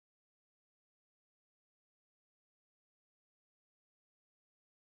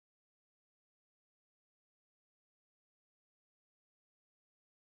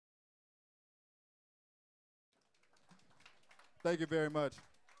Thank you very much.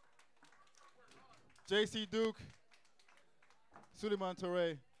 JC Duke, Souleymane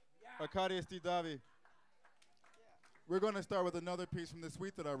Touré, Arcadius Didavi. We're going to start with another piece from the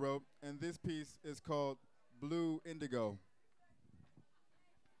suite that I wrote, and this piece is called Blue Indigo.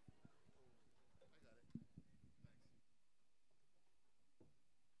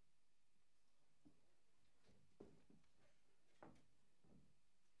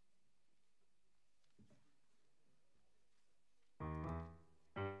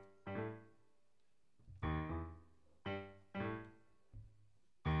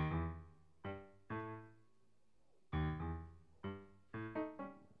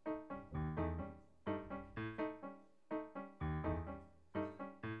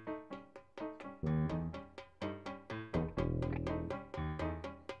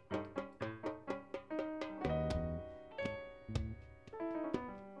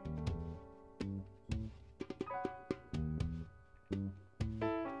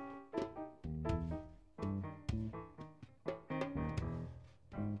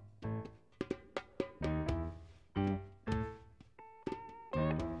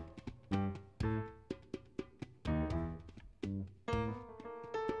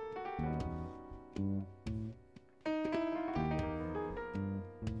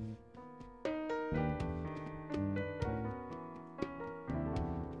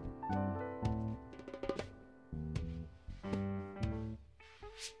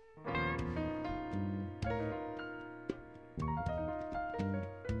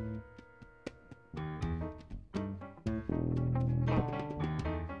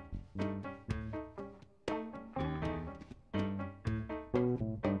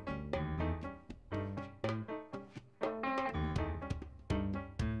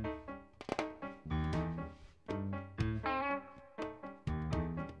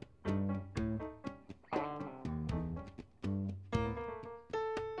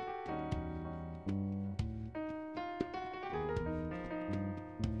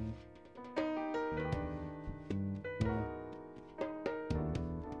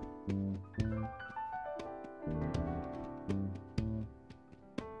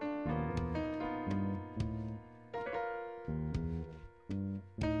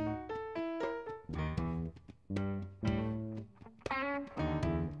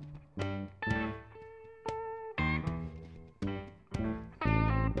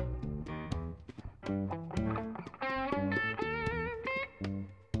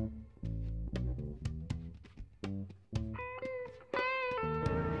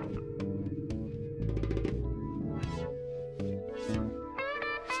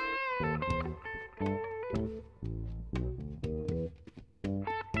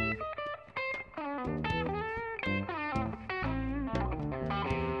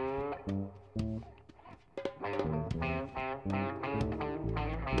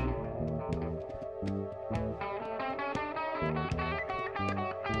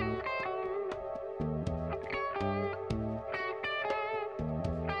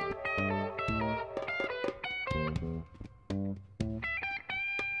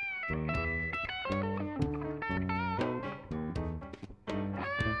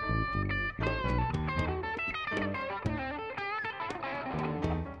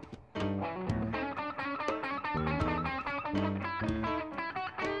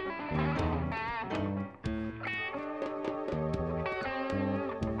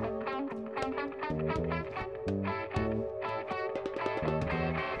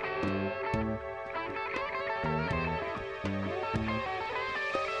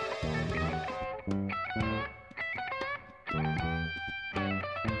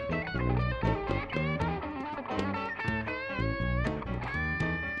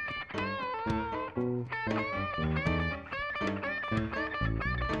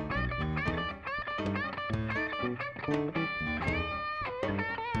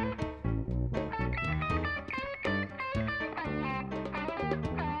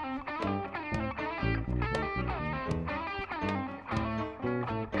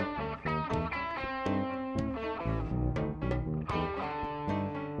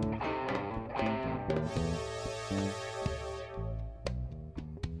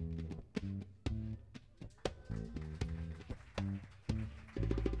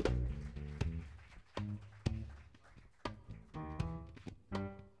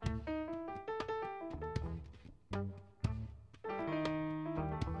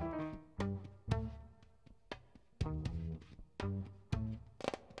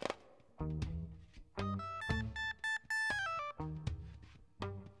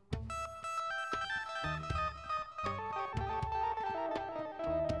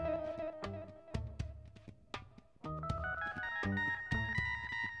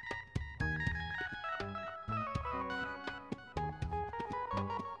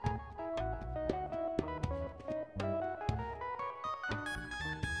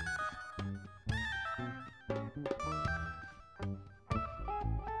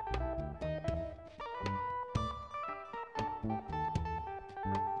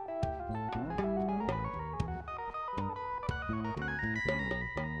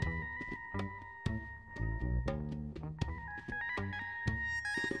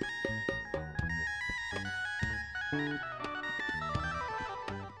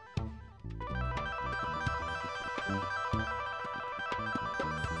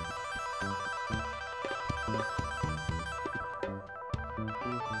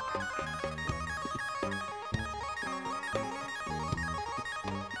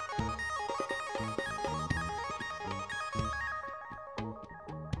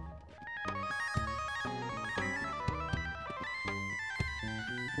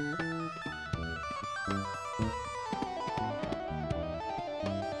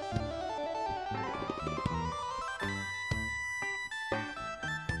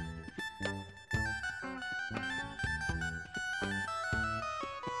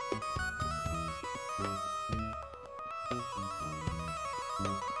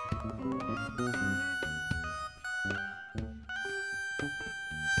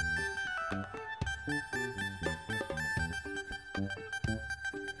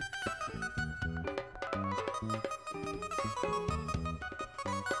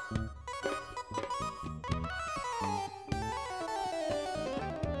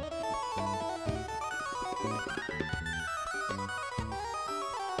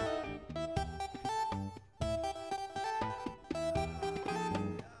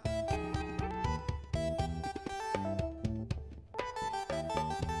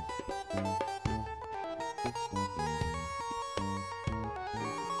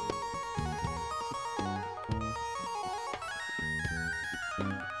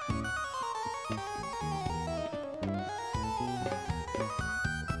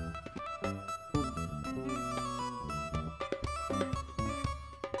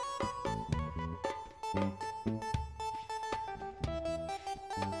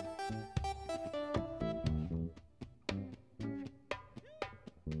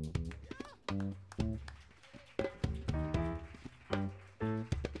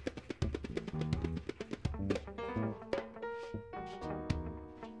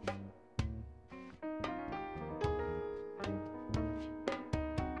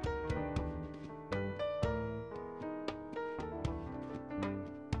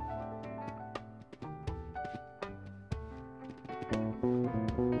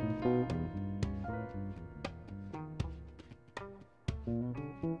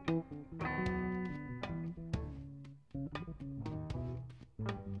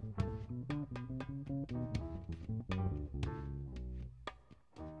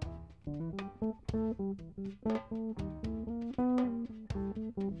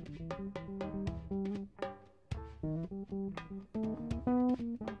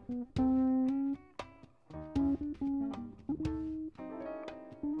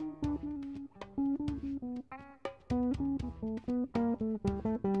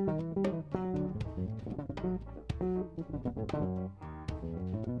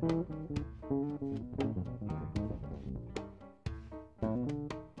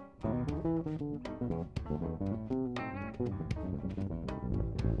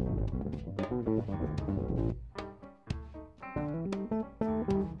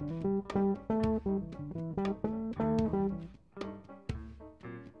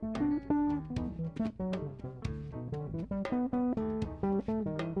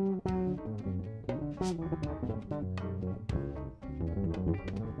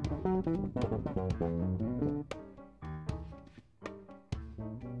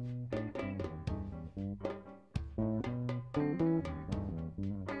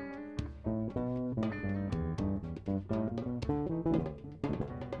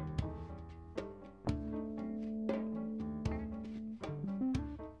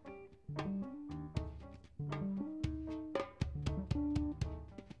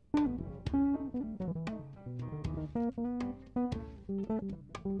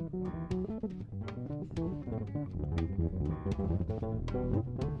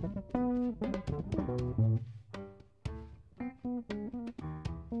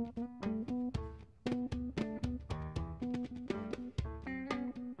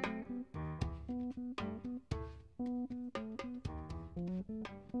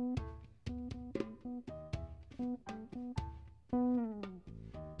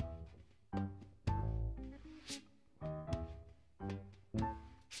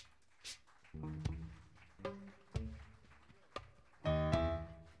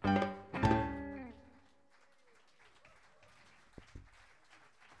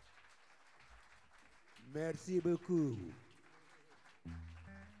 Merci beaucoup.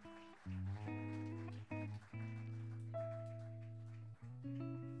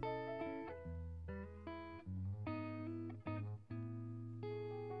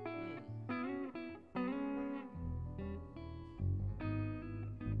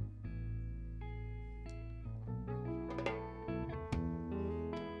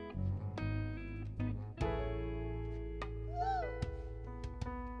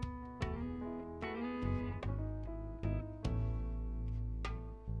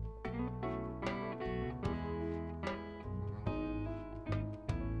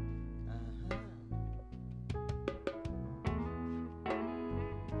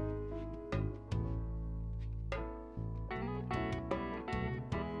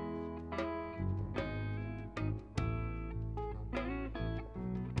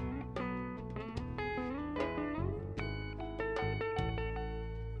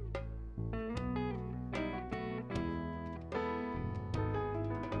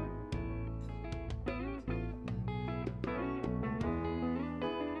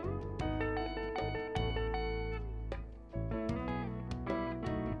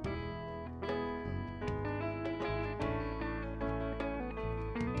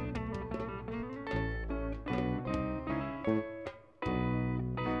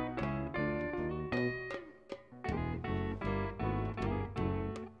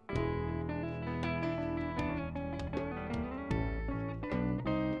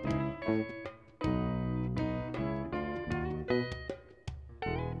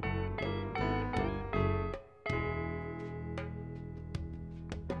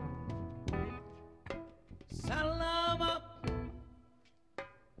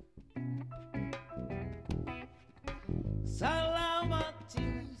 Salamat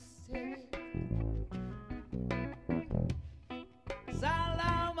you say.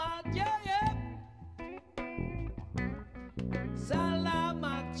 Salamat yeah.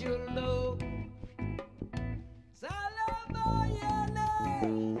 Salamat you low. Salamat yele.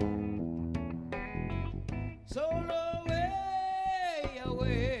 Solo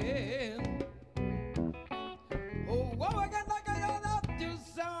away. Oh, what we got up to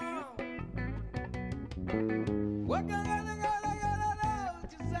sound. What got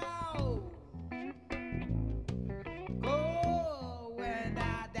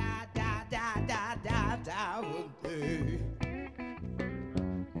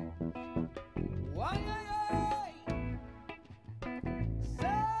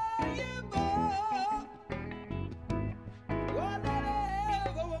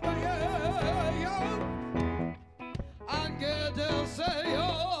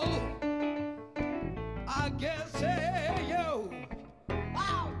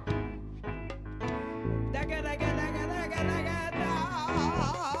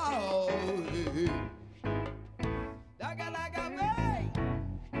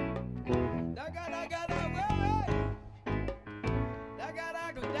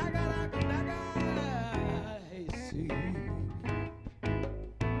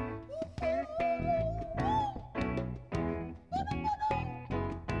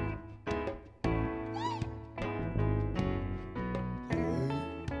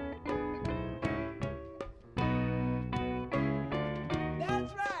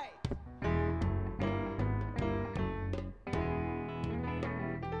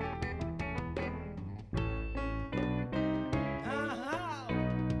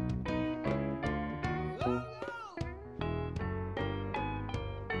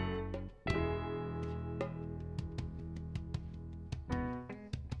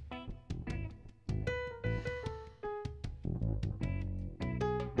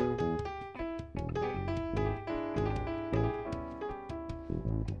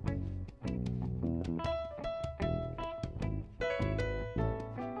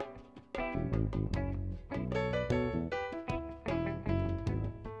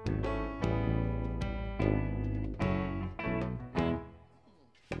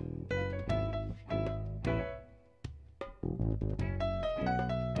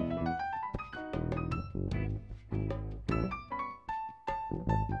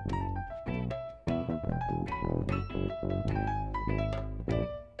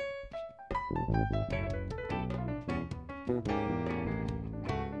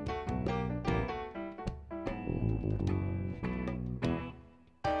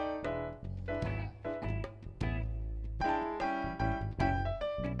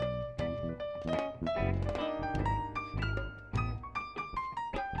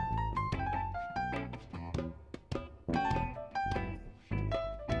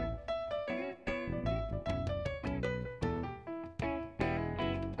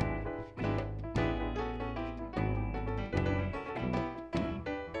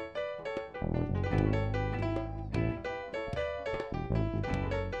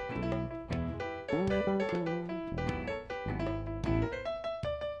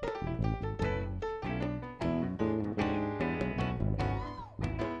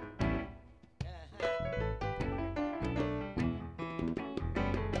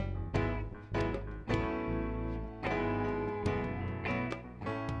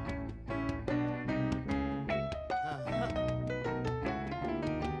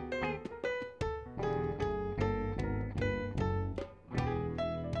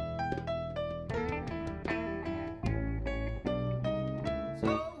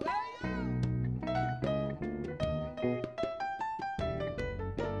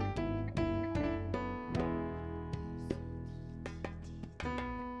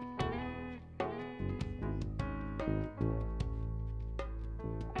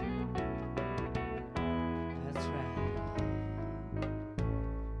That's right.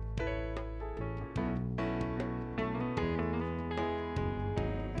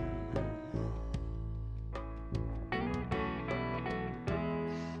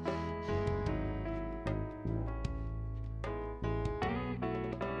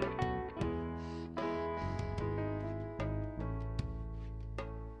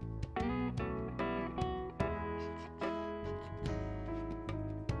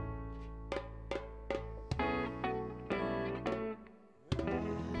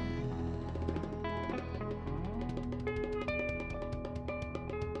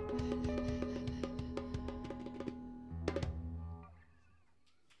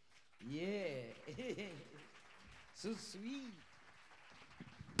 Yeah. So sweet.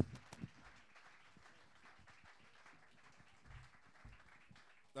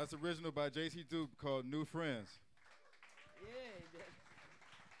 That's original by J.C. Duke called New Friends. Yeah.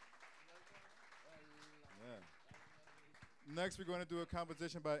 Yeah. Next, we're going to do a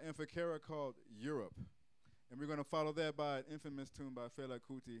composition by MFA Kera called Europe. And we're going to follow that by an infamous tune by Fela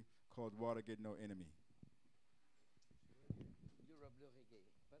Kuti called Water Get No Enemy. Europe, le reggae.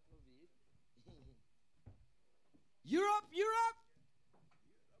 Pas trop vite. Europe, Europe.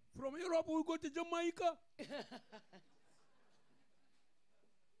 From Europe, we go to Jamaica.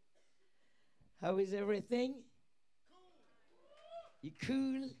 How is everything? You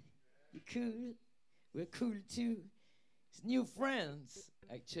cool? You cool? We're cool too. It's new friends,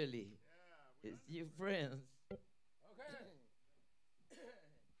 actually. It's new friends.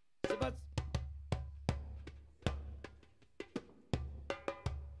 So, but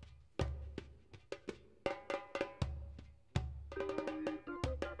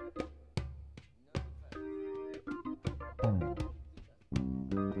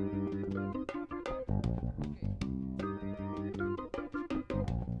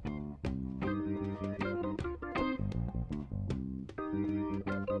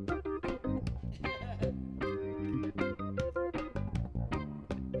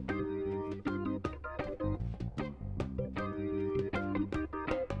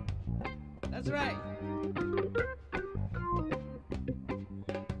that's right.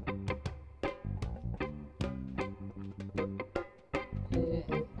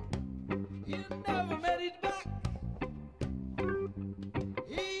 Yeah. You never made it back.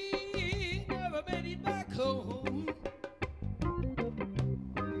 He never made it back home.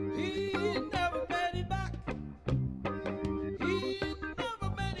 He never made it back. He never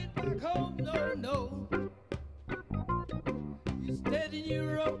made it back home. No, no. He stayed in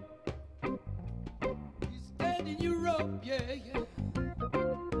Europe. He stayed in Europe. Yeah, yeah.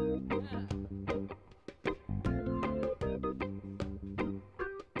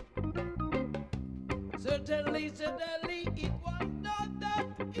 Certainly, certainly, it was not that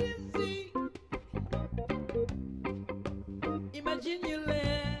easy. Imagine you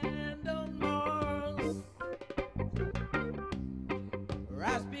land on Mars,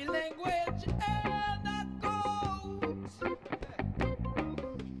 raspy language and that cold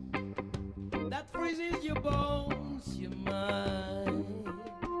that freezes your bones, your mind.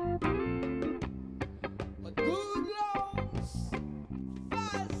 But good loans,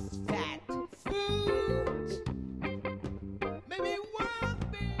 fast, fat food, maybe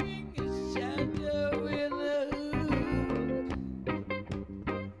worth being a shadow in a hood.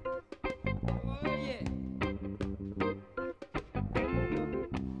 Oh yeah.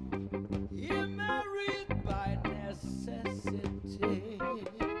 You're married by necessity.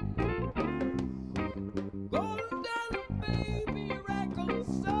 Go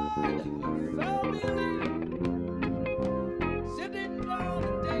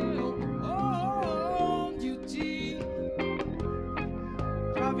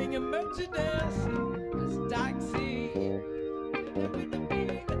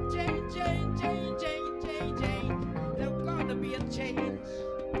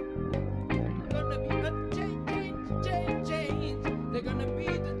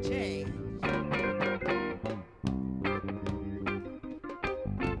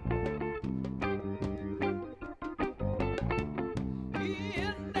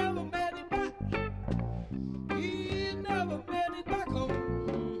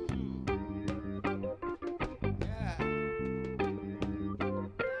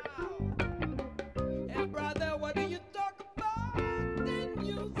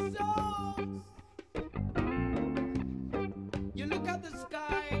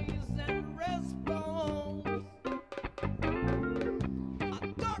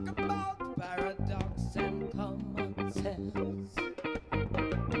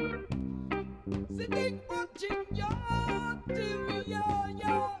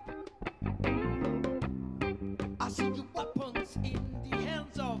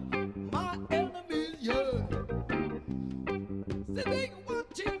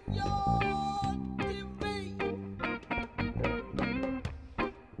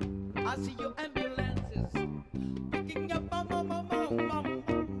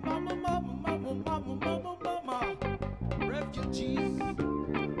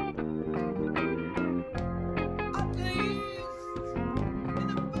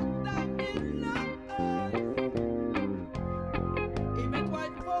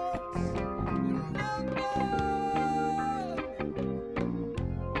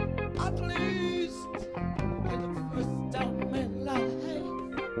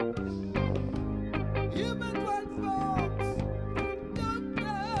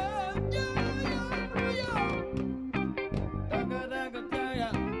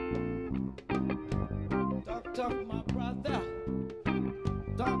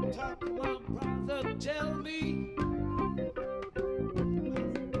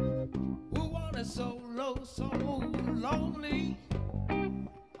Everybody so low, so lonely.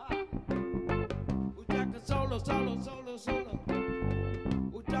 Utaka solo, solo, solo, solo.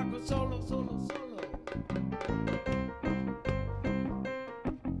 Utaka solo, solo, solo.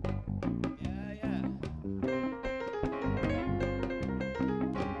 Yeah, yeah.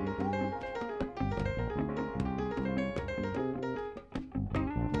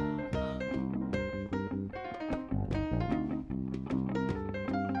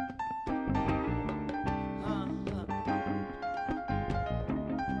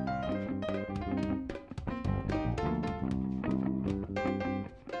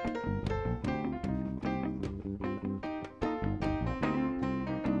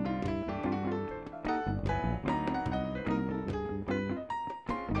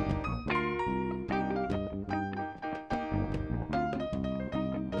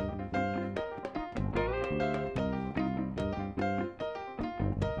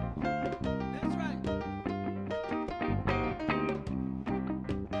 That's right.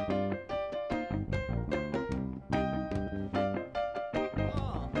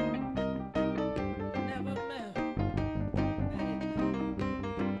 Oh, never met it.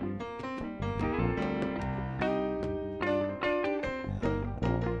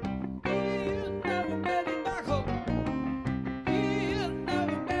 He'll never met it back home. He'll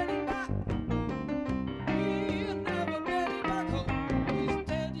never met it back. He'll never met it back home. He's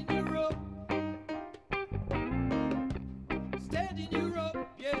dead in Europe. Dead in Europe,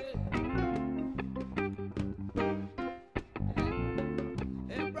 yeah.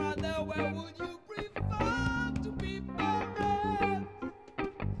 Hey brother, where would you prefer to be buried?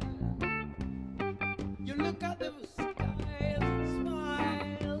 You look at the skies and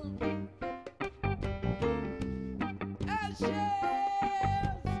smile. Ashes,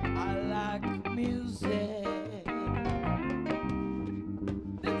 I like music.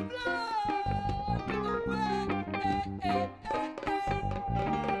 Let's fly to the wind,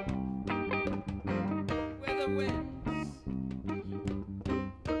 where the winds.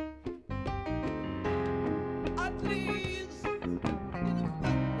 At least in the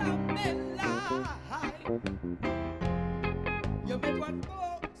fundamental, you make what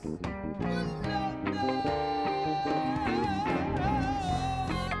folks will not know.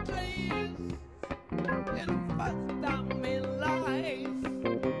 At least in the fundamental life,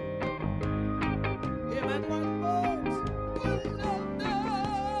 you make what folks will not know.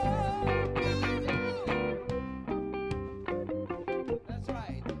 That's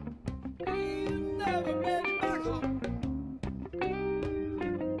right. You never made it back home.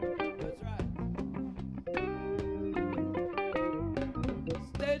 That's right.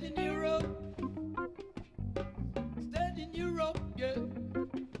 Stayed in Europe. Stayed in Europe, yeah.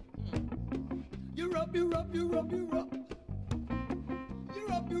 Europe, Europe, Europe, Europe.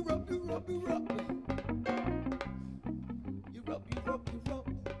 Europe, Europe, Europe, Europe. Europe, Europe, Europe.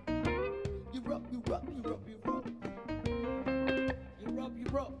 Europe, Europe, Europe, Europe. Europe,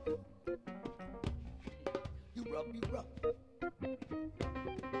 Europe. Europe, Europe.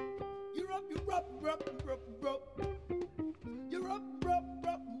 Europe, Europe, Europe, Europe, Europe. Europe, Europe,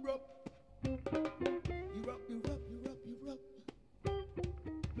 Europe, Europe. Europe, Europe, Europe, Europe.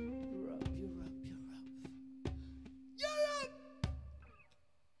 Europe, Europe, Europe. Europe!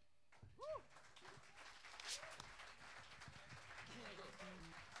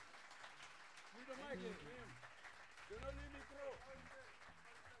 Leave the mic in, him. Do not leave me through.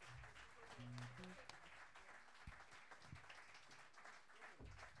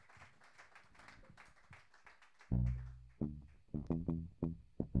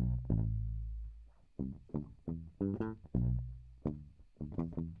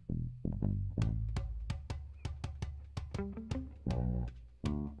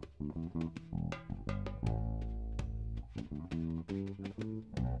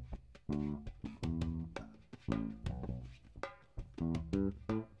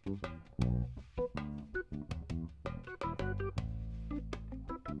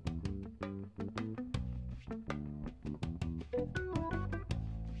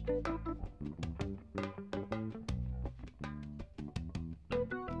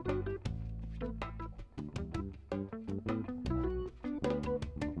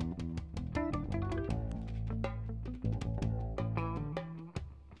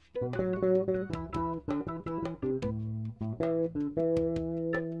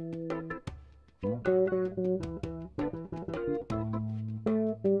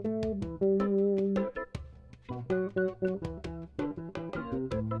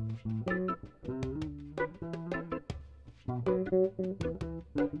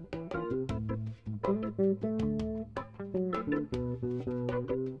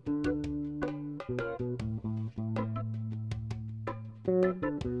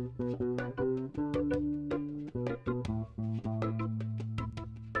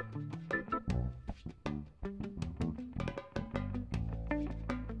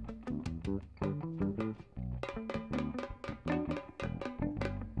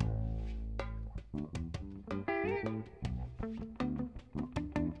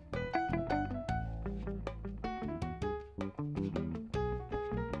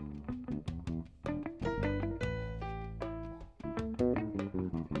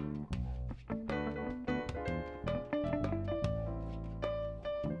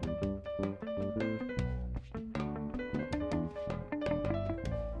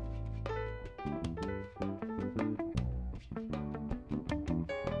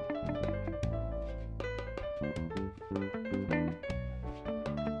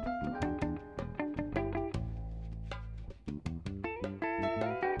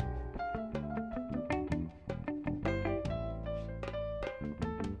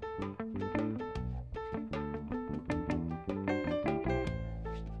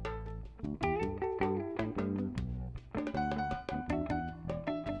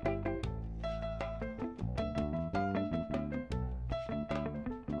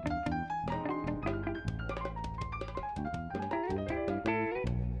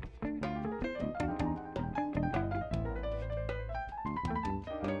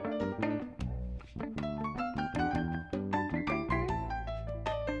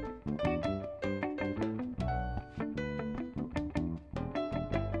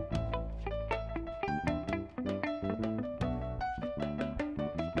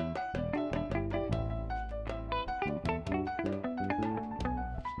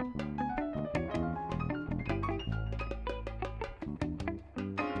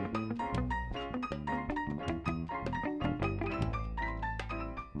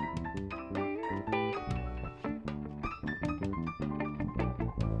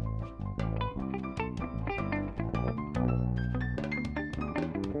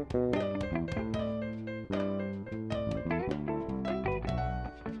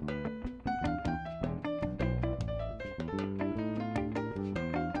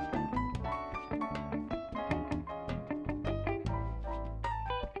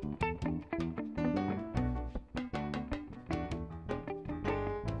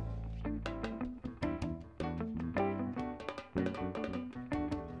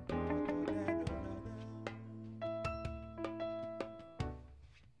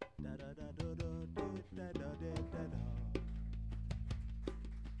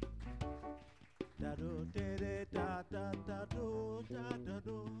 do de de da da da do da da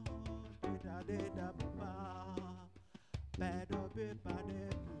do da de da ba ba do be ba de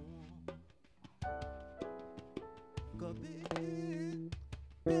bo go be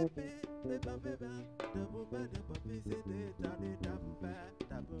be be ba be ba da bo ba da ba be se de da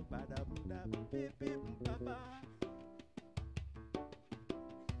ba bo ba da be be ba ba.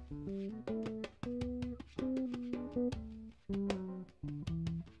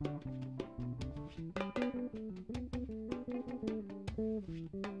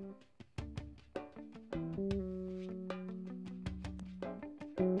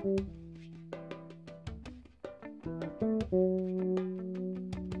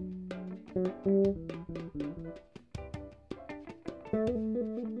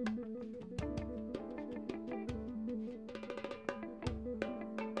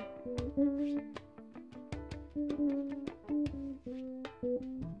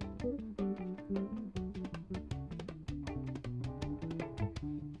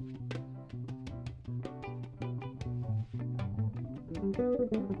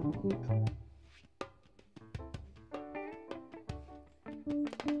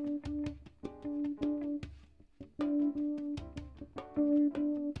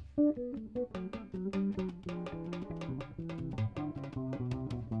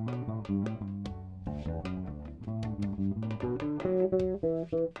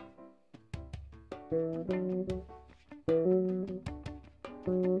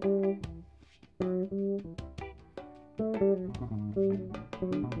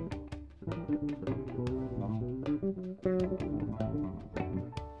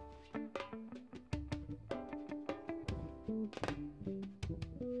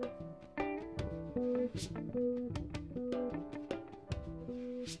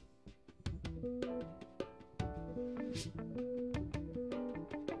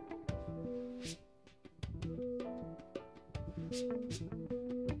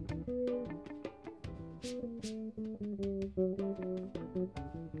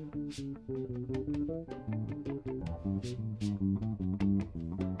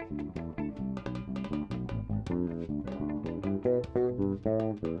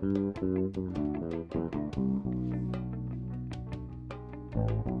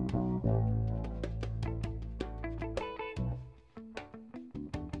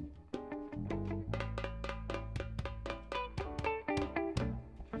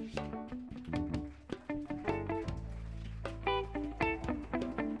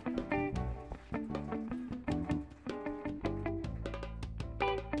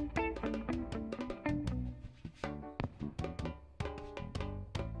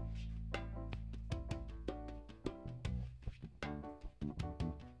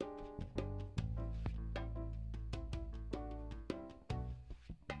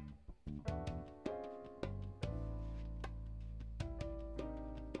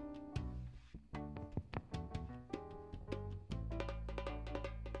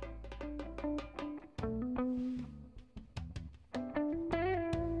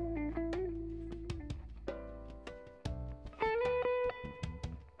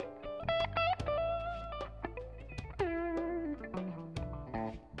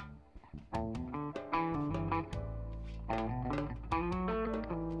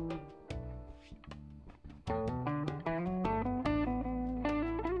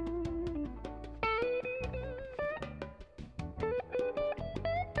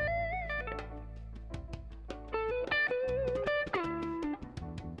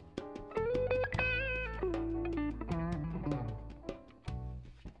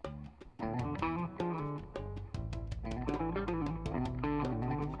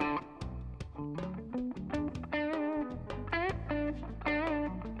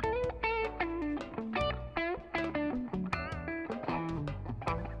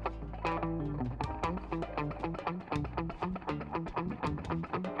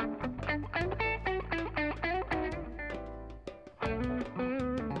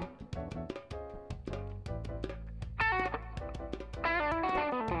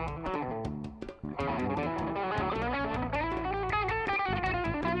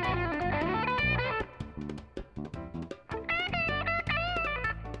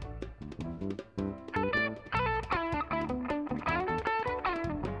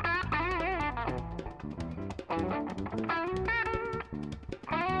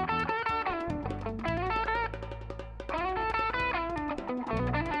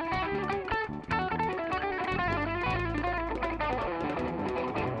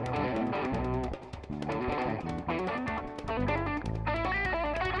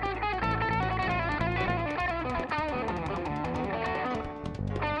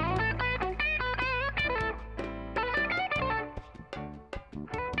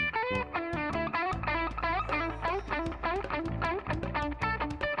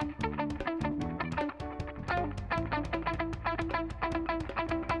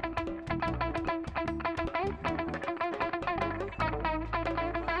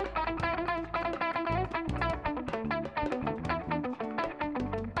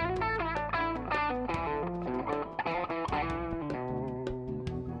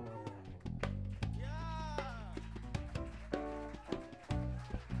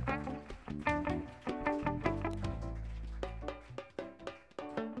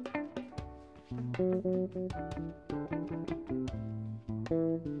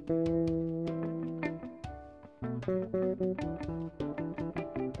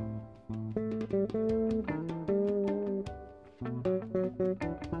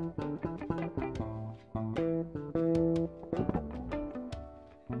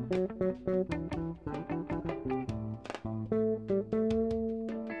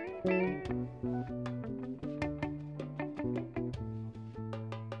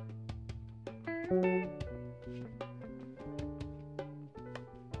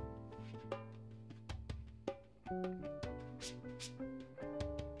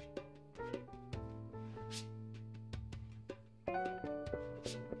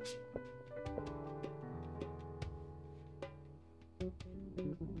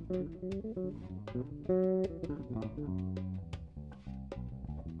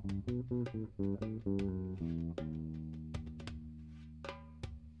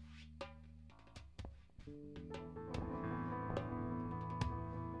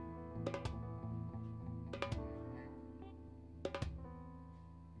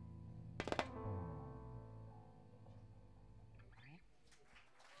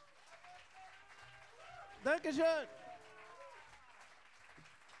 Dankeschön.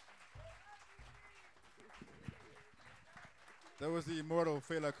 That was the immortal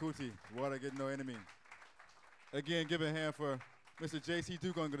Fela Kuti, Water Get No Enemy. Again, give a hand for Mr. J.C.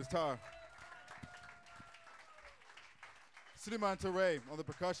 Duke on the guitar. Souleymane Touré on the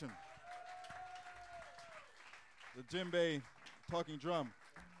percussion. The djembe talking drum.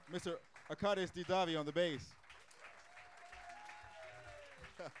 Mr. Arcadius Didavi on the bass.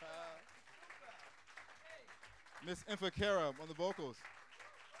 Miss MFA Kera on the vocals.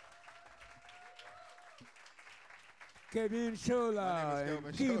 Kelvin, My Sholar, name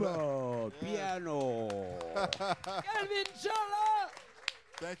is Kelvin keyboard, Yes. piano. Kelvin, Sholar.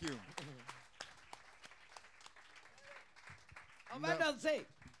 Thank you. On va danser.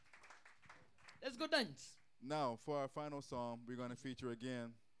 Let's go dance. Now, for our final song, we're going to feature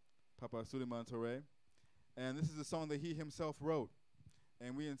again Papa Souleymane Touré. And this is a song that he himself wrote.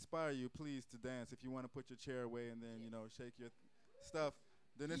 And we inspire you, please, to dance. If you want to put your chair away and then, shake your stuff,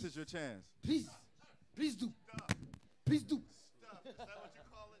 then this is your chance. Please. Please do. Please do. Stuff. Is that what you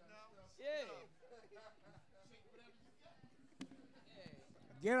call it now? Yeah.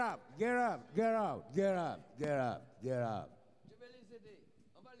 Get up, get up, get up, get up, get up, get up. Je vais les aider.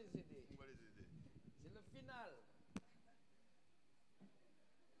 On va les aider. What is it? C'est le final.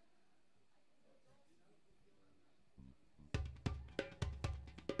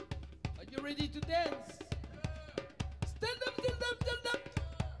 Are you ready to dance? Stand up, stand up, stand up.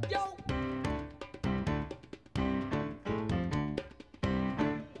 Yo.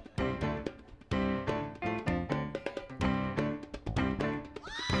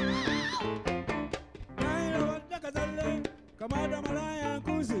 Naira wadda ka tsalle, kama da malayan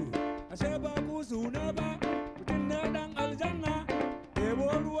kusu, ashe ba kusu ne ba, mutum ne dan aljanna, ɗebo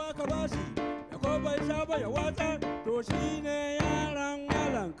ruwa ka bashi, ya ko bai sha ba ya watsa, to shi ne yaran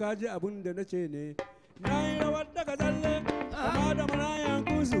malam kaji abin da na ce ne. Naira wadda ka tsalle, kama da malayan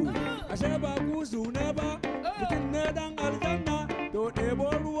kusu, ashe ba kusu ne ba, mutum ne dan aljanna, to ɗebo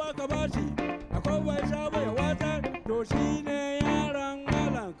ruwa ka bashi, ya ko bai sha ba ya watsa, to shi ne yaran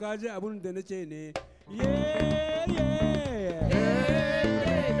malam kaji abin da na ce ne. Yeah, yeah.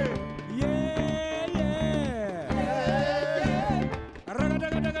 Yeah, yeah.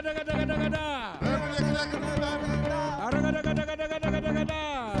 Aragadagadagadagadagada. Aragadagadagadagadagada.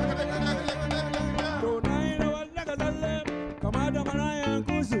 To nayi rawar daga tsalle, kama da marayan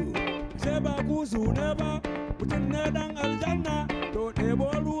kusu, ashe ba kusu ne ba, mutum ne dan aljanna, to ɗebo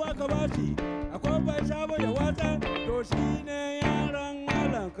ruwa ka bashi, akwai bai sha ba ya watsa, to shi ne yaran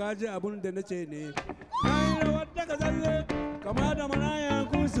malam kaji abin da na ce ne. Nayi rawar daga tsalle, kama da marayan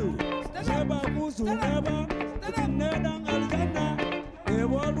kusu, ashe ba kusu ne ba, mutum ne dan aljanna,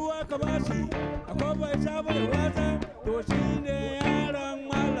 ɗebo ruwa ka bashi, akwai bai sha ba ya watsa, to shi ne yaran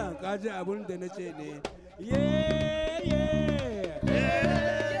malam kaji abin da na ce ne. Yeah, yeah.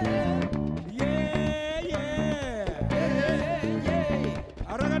 Yeah, yeah.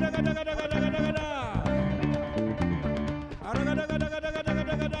 Aragadagadagadagadagada.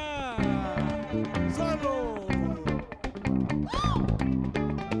 Aragadagadagadagadagada. Solo.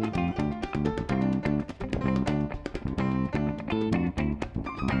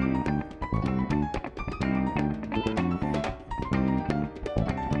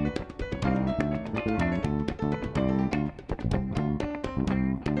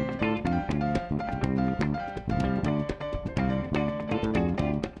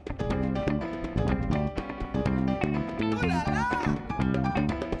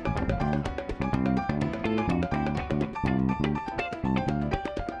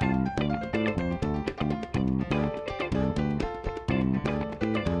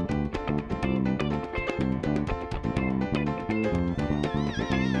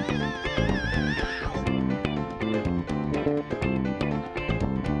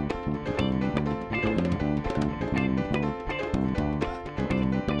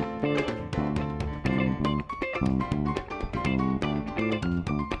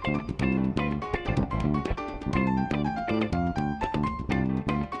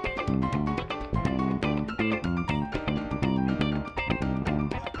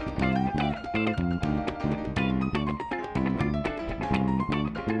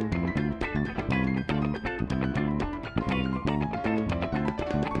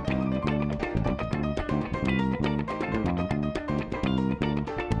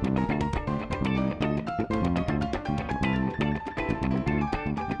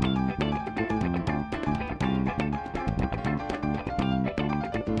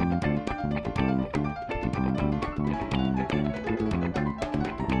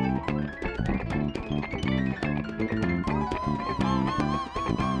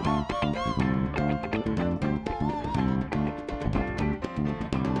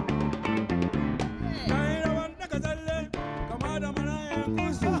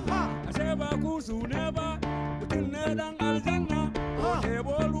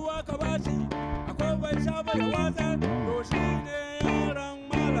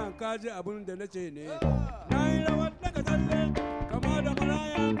 kaji abun da nace ne na yi rawar daga tsalle kama da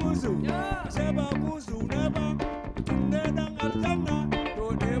malayan kusu ashe ba kusu ne ba mutum ne dan aljanna to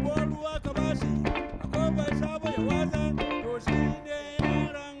ɗebo ruwa ka bashi akwai bai saba ya waza to shi ne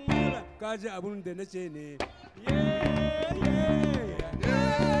yaran mala kaji abun da nace ne yeah yeah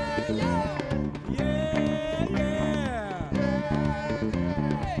yeah yeah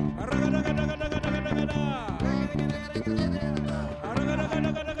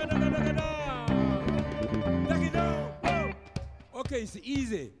Okay, it's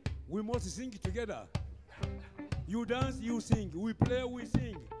easy. We must sing together. You dance, you sing. We play, we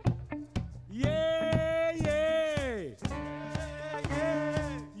sing. Yeah, yeah.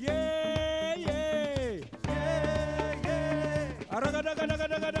 Yeah, yeah.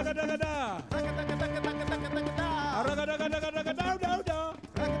 Aragadagadagadagadagadagada. Aragadagadagadagada.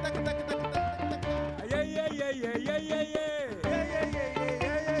 Yeah, yeah, yeah, yeah, yeah, yeah, yeah.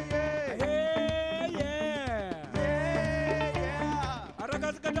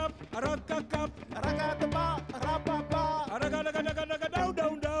 Arakakap, arakatapa, arapapa, aragadagadagadagadaw,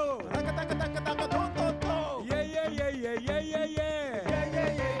 down, down. Arakatakatakatakadototo. Yeah, yeah, yeah, yeah, yeah, yeah, yeah. Yeah,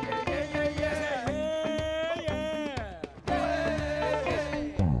 yeah, yeah, yeah, yeah, yeah, yeah. Yeah, yeah.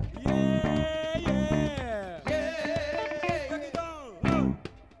 Yeah, yeah. Yeah. Take it down.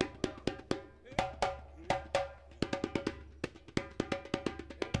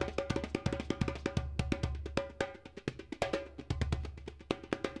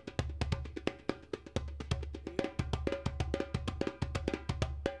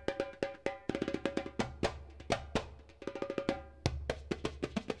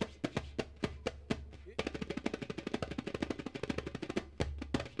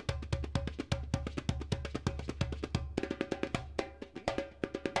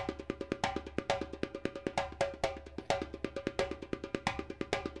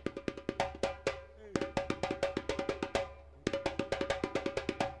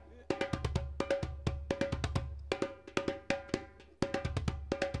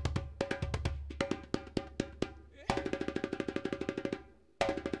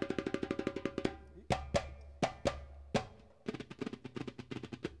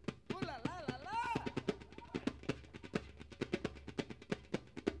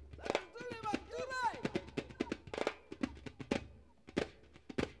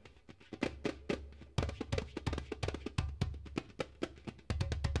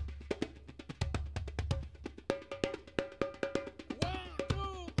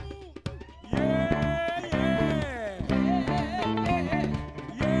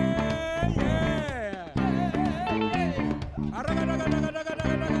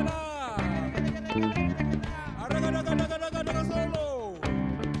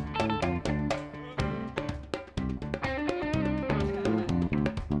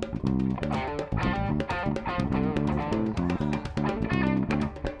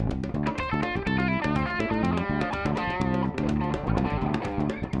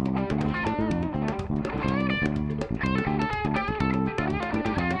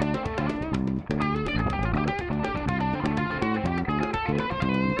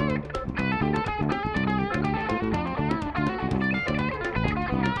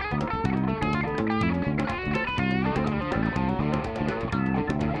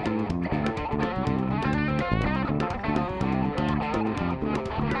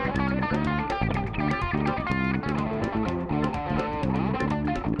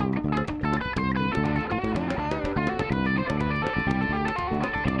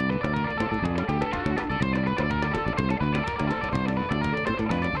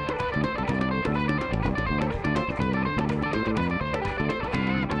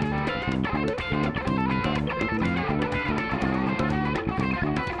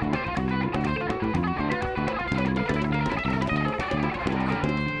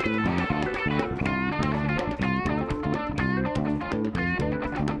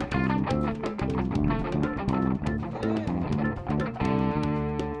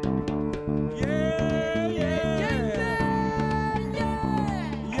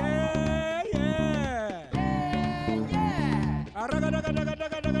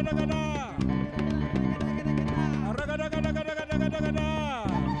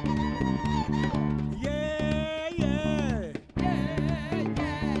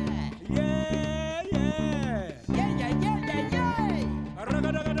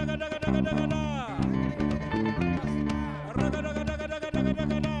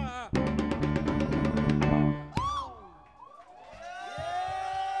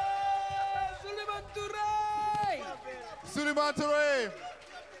 Souleymane Touré,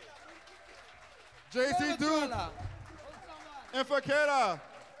 JC Doo, MFA Kera,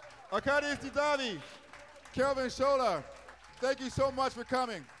 Arcadius Didavi, Kelvin, Sholar, thank you so much for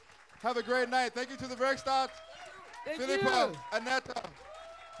coming. Have a great night. Thank you to the WERKSTATT, Thank Filippo, you. Annetta.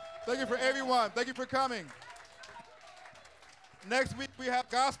 Thank you for everyone. Thank you for coming. Next week we have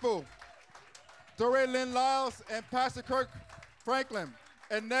gospel. Doré Lynn Lyles and Pastor Kirk Franklin.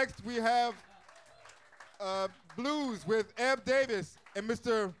 And next we have blues with Eb Davis and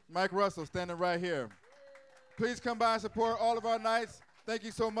Mr. Mike Russell standing right here. Please come by and support all of our nights. Thank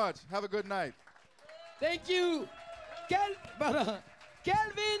you so much. Have a good night. Thank you. Kelvin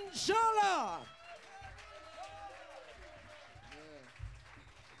Sholar.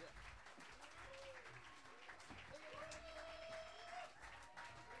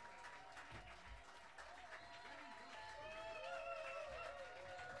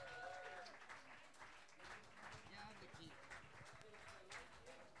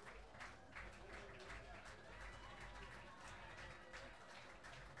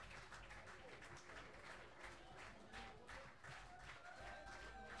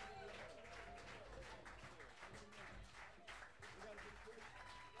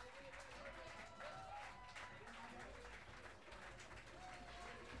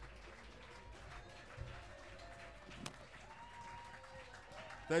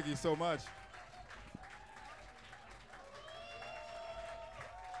 Thank you so much.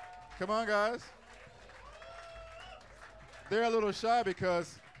 Come on, guys. They're a little shy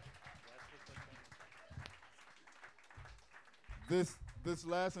because this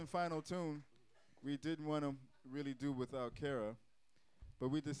last and final tune we didn't want to really do without Kera, but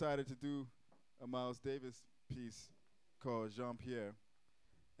we decided to do a Miles Davis piece called Jean-Pierre.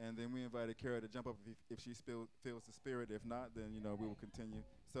 And then we invited Kera to jump up if she feels the spirit. If not, then we will continue.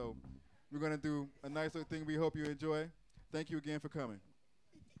 So we're going to do a nice little thing we hope you enjoy. Thank you again for coming.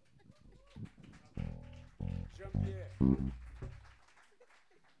 Jean-Pierre. Oui,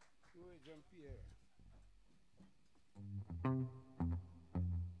 Jean-Pierre.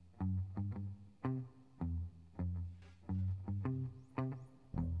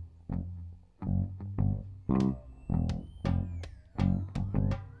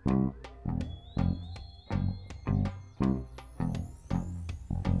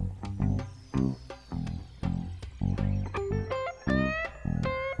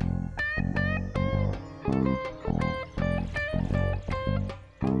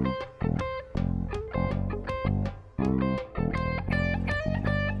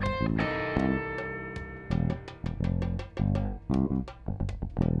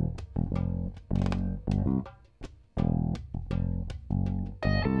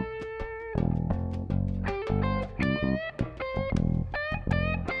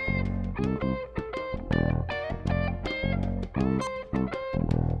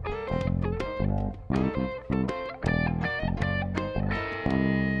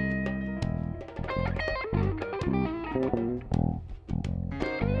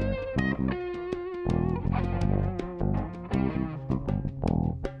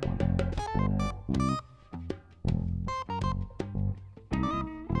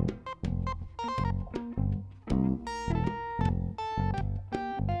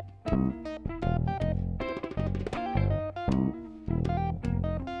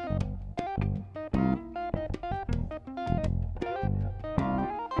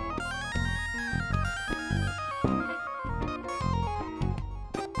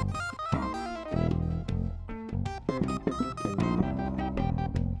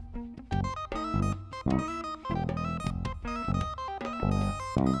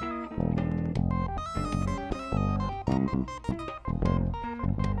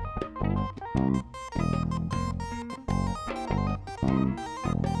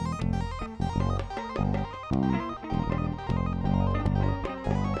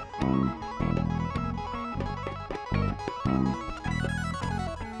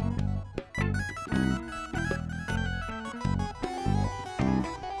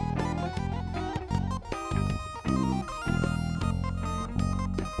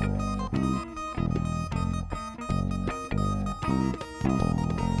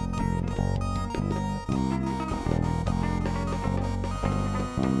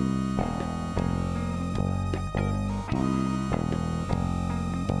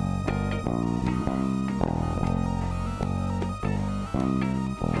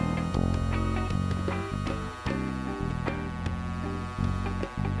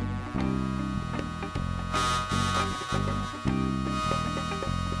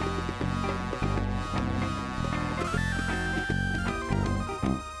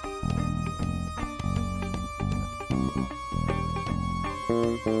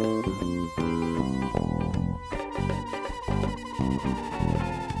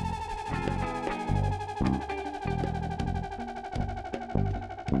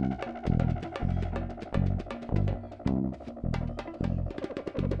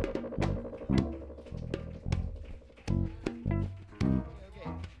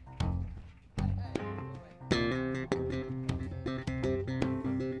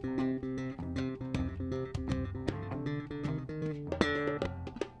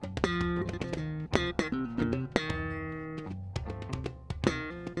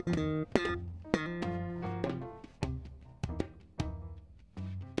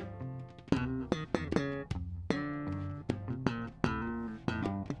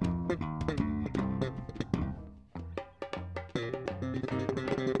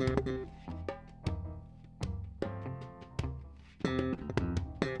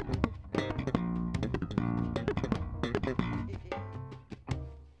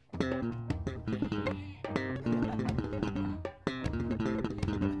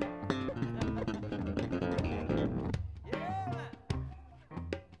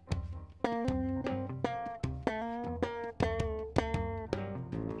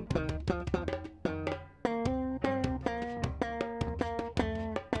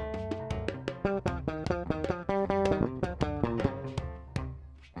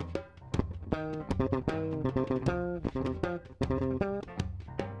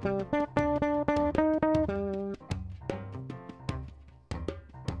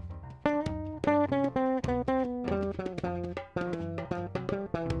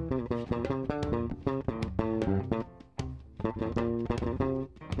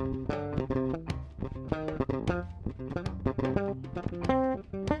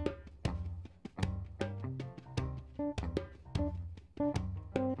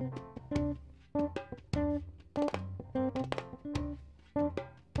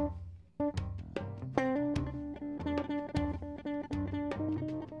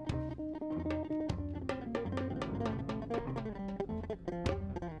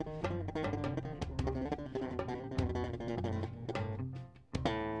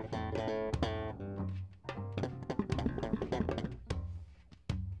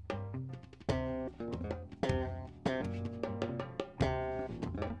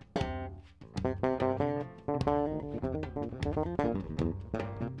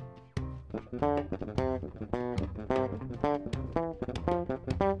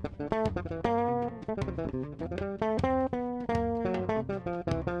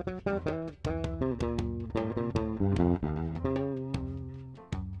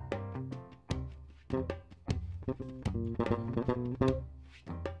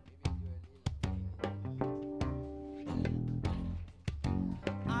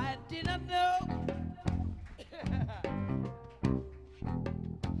 I didn't know.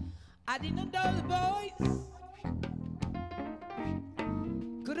 I didn't know the boys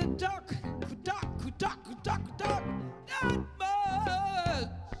could talk that much.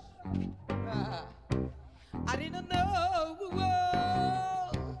 I didn't know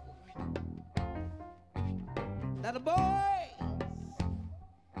that the boys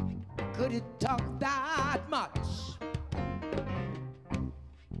could talk that much.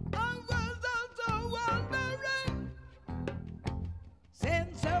 I was also wondering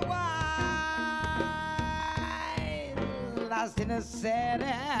since a while lost in a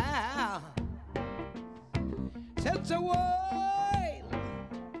city. Since a while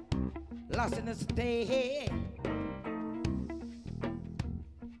lost in a state.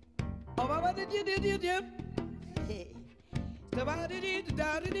 Oh, what did you do?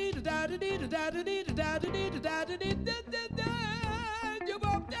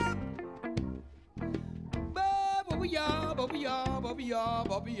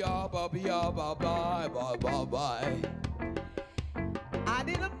 I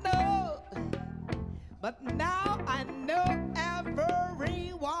didn't know, but now I know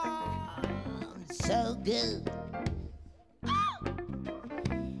everyone so good.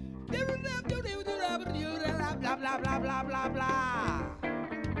 Blah blah blah blah blah blah.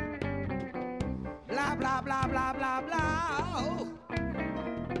 Blah blah blah blah blah blah.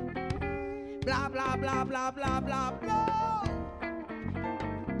 Blah blah blah blah blah blah blah.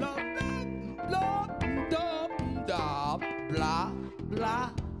 Blah blah blah blah blah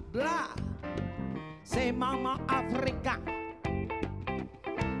blah. Say Mama Africa.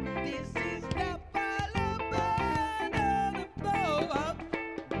 This is the Parliament of the Power.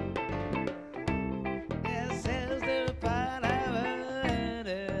 This is the Parliament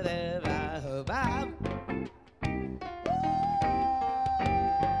of the Power.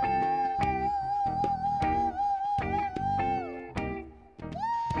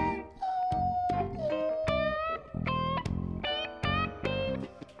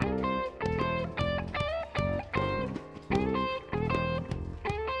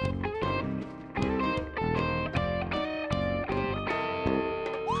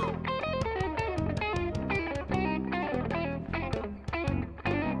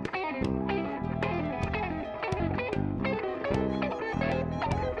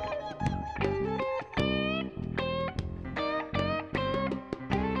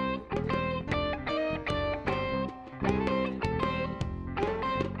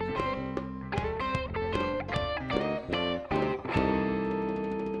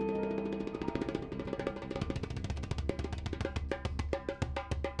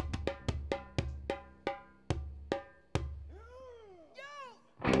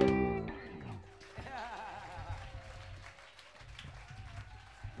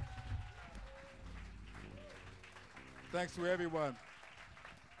 Thanks to everyone.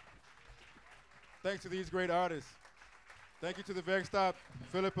 Thanks to these great artists. Thank you to the WERKSTATT,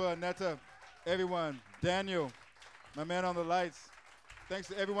 Philippa, Netta, everyone, Daniel, my man on the lights. Thanks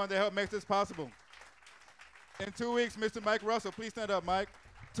to everyone that helped make this possible. In 2 weeks, Mr. Mike Russell, please stand up, Mike.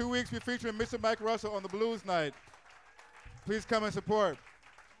 2 weeks, we're featuring Mr. Mike Russell on the Blues Night. Please come and support.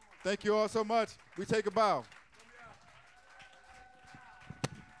 Thank you all so much. We take a bow.